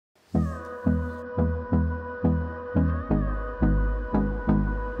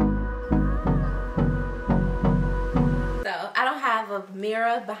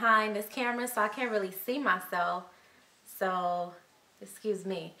mirror behind this camera, so I can't really see myself. So, excuse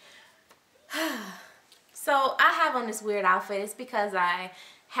me. So, I have on this weird outfit. It's because I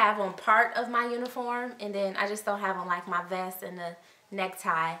have on part of my uniform, and then I just don't have on like my vest and the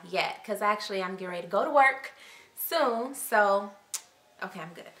necktie yet. Because actually, I'm getting ready to go to work soon. So, okay,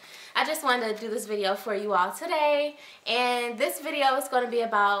 I'm good. I just wanted to do this video for you all today. And this video is going to be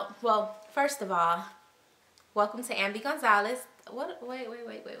about, well, first of all, welcome to Ambi Gonzalez. What? Wait.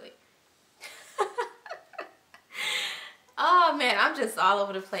 Oh man, I'm just all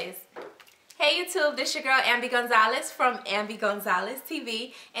over the place. Hey YouTube, this your girl Ambi Gonzalez from Ambi Gonzalez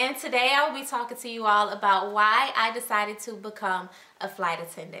TV, and today I will be talking to you all about why I decided to become a flight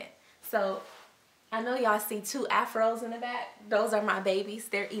attendant. So I know y'all see two afros in the back. Those are my babies.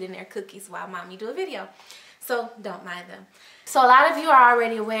 They're eating their cookies while mommy do a video, so don't mind them. So a lot of you are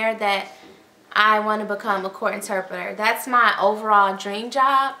already aware that I want to become a court interpreter. That's my overall dream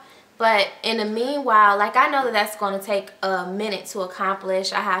job. But in the meanwhile, like, I know that that's going to take a minute to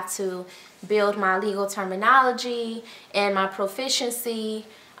accomplish. I have to build my legal terminology and my proficiency,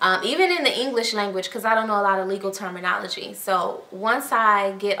 even in the English language, because I don't know a lot of legal terminology. So once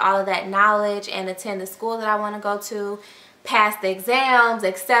I get all of that knowledge and attend the school that I want to go to, pass the exams,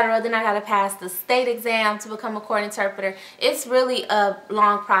 etc., then I got to pass the state exam to become a court interpreter. It's really a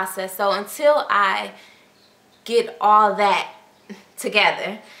long process. So until I get all that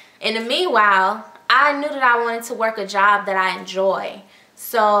together, in the meanwhile, I knew that I wanted to work a job that I enjoy.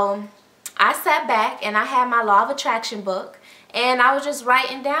 So I sat back and I had my law of attraction book, and I was just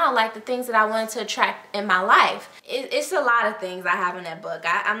writing down like the things that I wanted to attract in my life. It's a lot of things I have in that book.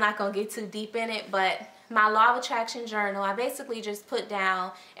 I'm not going to get too deep in it, but my law of attraction journal, I basically just put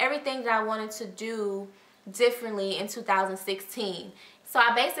down everything that I wanted to do differently in 2016. So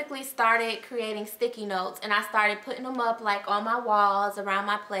I basically started creating sticky notes, and I started putting them up like on my walls, around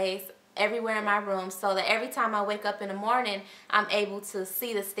my place, everywhere in my room, so that every time I wake up in the morning, I'm able to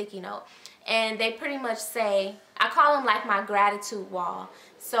see the sticky note. And they pretty much say, I call them like my gratitude wall.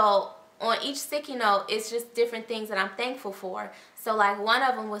 So on each sticky note, it's just different things that I'm thankful for. So like one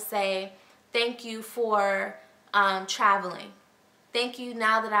of them would say, thank you for traveling. Thank you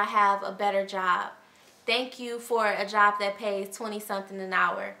now that I have a better job. Thank you for a job that pays 20-something an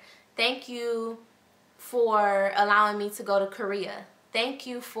hour. Thank you for allowing me to go to Korea. Thank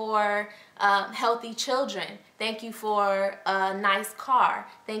you for healthy children. Thank you for a nice car.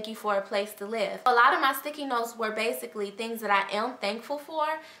 Thank you for a place to live. A lot of my sticky notes were basically things that I am thankful for,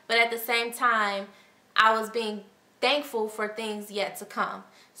 but at the same time, I was being thankful for things yet to come.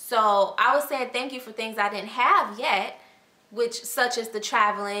 So I was saying thank you for things I didn't have yet, which such as the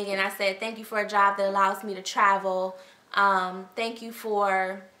traveling, and I said thank you for a job that allows me to travel. Thank you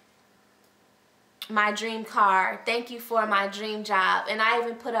for my dream car. Thank you for my dream job. And I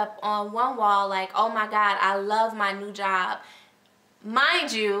even put up on one wall like, oh my God, I love my new job.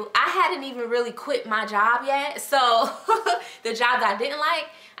 Mind you, I hadn't even really quit my job yet. So the job that I didn't like,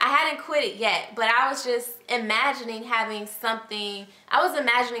 I hadn't quit it yet, but I was just imagining having something. I was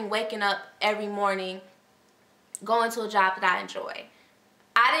imagining waking up every morning going to a job that I enjoy.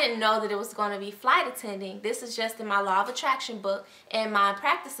 I didn't know that it was going to be flight attending. This is just in my law of attraction book and my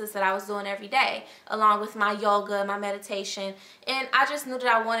practices that I was doing every day, along with my yoga, my meditation. And I just knew that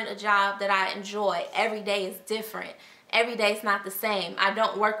I wanted a job that I enjoy. Every day is different. Every day is not the same. I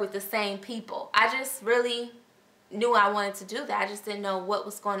don't work with the same people. I just really knew I wanted to do that. I just didn't know what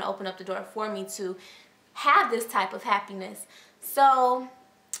was going to open up the door for me to have this type of happiness. So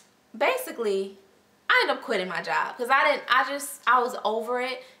basically, I ended up quitting my job because I was over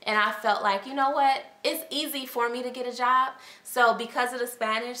it, and I felt like, you know what, it's easy for me to get a job. So because of the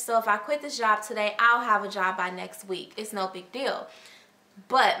Spanish, so if I quit this job today, I'll have a job by next week. It's no big deal.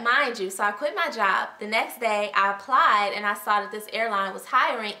 But mind you, so I quit my job. The next day I applied, and I saw that this airline was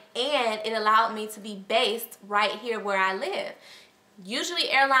hiring, and it allowed me to be based right here where I live. Usually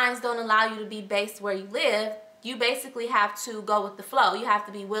airlines don't allow you to be based where you live. You basically have to go with the flow. You have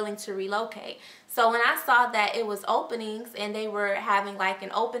to be willing to relocate. So when I saw that it was openings and they were having like an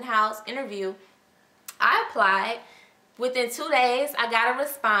open house interview, I applied. Within 2 days, I got a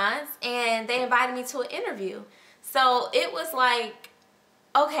response, and they invited me to an interview. So it was like,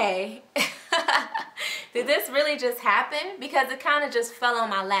 okay, did this really just happen? Because it kind of just fell on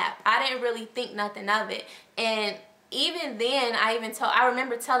my lap. I didn't really think nothing of it. And even then, I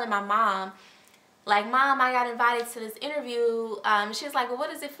remember telling my mom, like, Mom, I got invited to this interview. She was like, well, what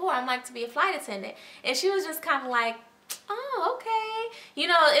is it for? I'm like, to be a flight attendant. And she was just kind of like, oh, okay. You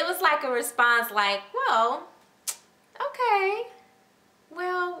know, it was like a response like, well, okay.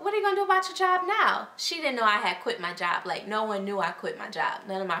 well, what are you gonna do about your job now? She didn't know I had quit my job. Like, no one knew I quit my job.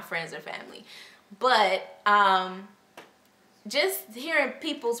 None of my friends or family. But just hearing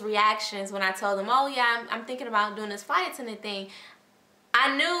people's reactions when I told them, oh yeah, I'm thinking about doing this flight attendant thing,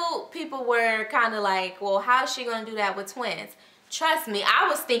 I knew people were kind of like, well, how is she gonna do that with twins? Trust me, I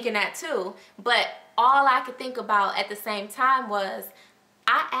was thinking that too, but all I could think about at the same time was,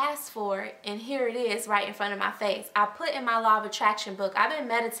 I asked for it, and here it is right in front of my face. I put in my law of attraction book. I've been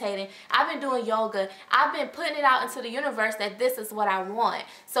meditating. I've been doing yoga. I've been putting it out into the universe that this is what I want.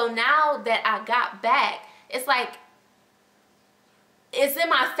 So now that I got back, it's like, it's in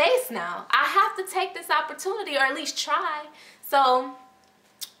my face now. I have to take this opportunity, or at least try. So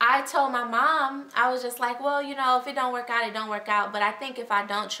I told my mom, I was just like, well, you know, if it don't work out, it don't work out. But I think if I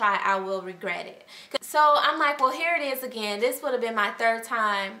don't try, I will regret it. So I'm like, well, here it is again. This would have been my third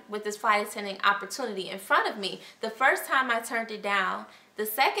time with this flight attendant opportunity in front of me. The first time I turned it down. The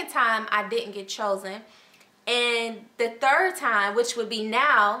second time I didn't get chosen. And the third time, which would be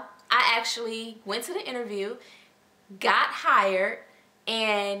now, I actually went to the interview, got hired,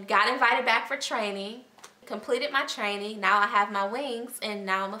 and got invited back for training. Completed my training. Now I have my wings, and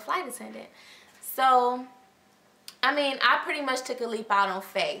now I'm a flight attendant. So, I mean, I pretty much took a leap out on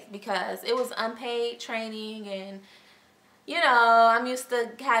faith because it was unpaid training, and you know, I'm used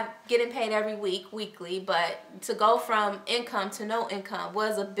to getting paid every week, weekly, but to go from income to no income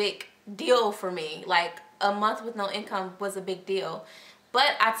was a big deal for me. Like, a month with no income was a big deal.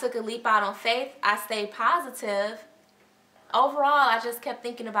 But I took a leap out on faith. I stayed positive. Overall, I just kept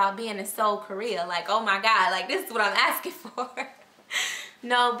thinking about being in Seoul, Korea. Like, oh my God, like, this is what I'm asking for.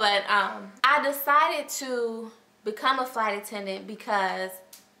 No, but I decided to become a flight attendant because